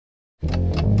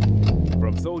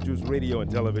From Soldiers Radio and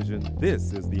Television,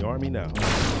 this is the Army Now.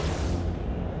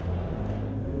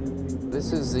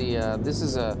 This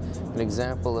is an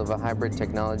example of a hybrid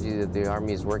technology that the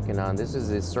Army is working on. This is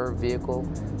the CERV vehicle,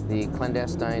 the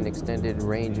Clandestine Extended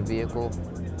Range Vehicle.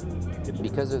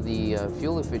 Because of the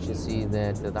fuel efficiency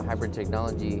that the hybrid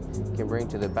technology can bring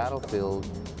to the battlefield,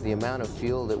 the amount of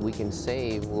fuel that we can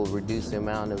save will reduce the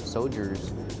amount of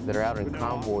soldiers that are out in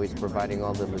convoys providing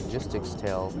all the logistics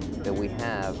tail that we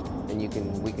have, and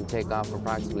we can take off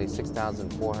approximately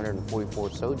 6,444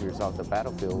 soldiers off the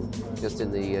battlefield just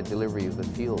in the delivery of the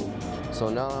fuel. So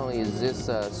not only is this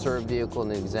CERV vehicle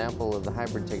an example of the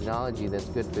hybrid technology that's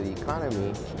good for the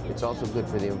economy, it's also good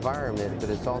for the environment,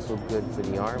 but it's also good for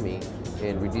the Army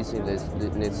in reducing its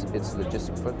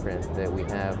logistic footprint that we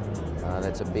have.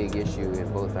 That's a big issue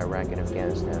in both Iraq and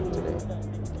Afghanistan today.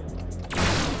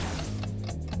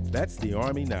 That's the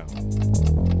Army Now.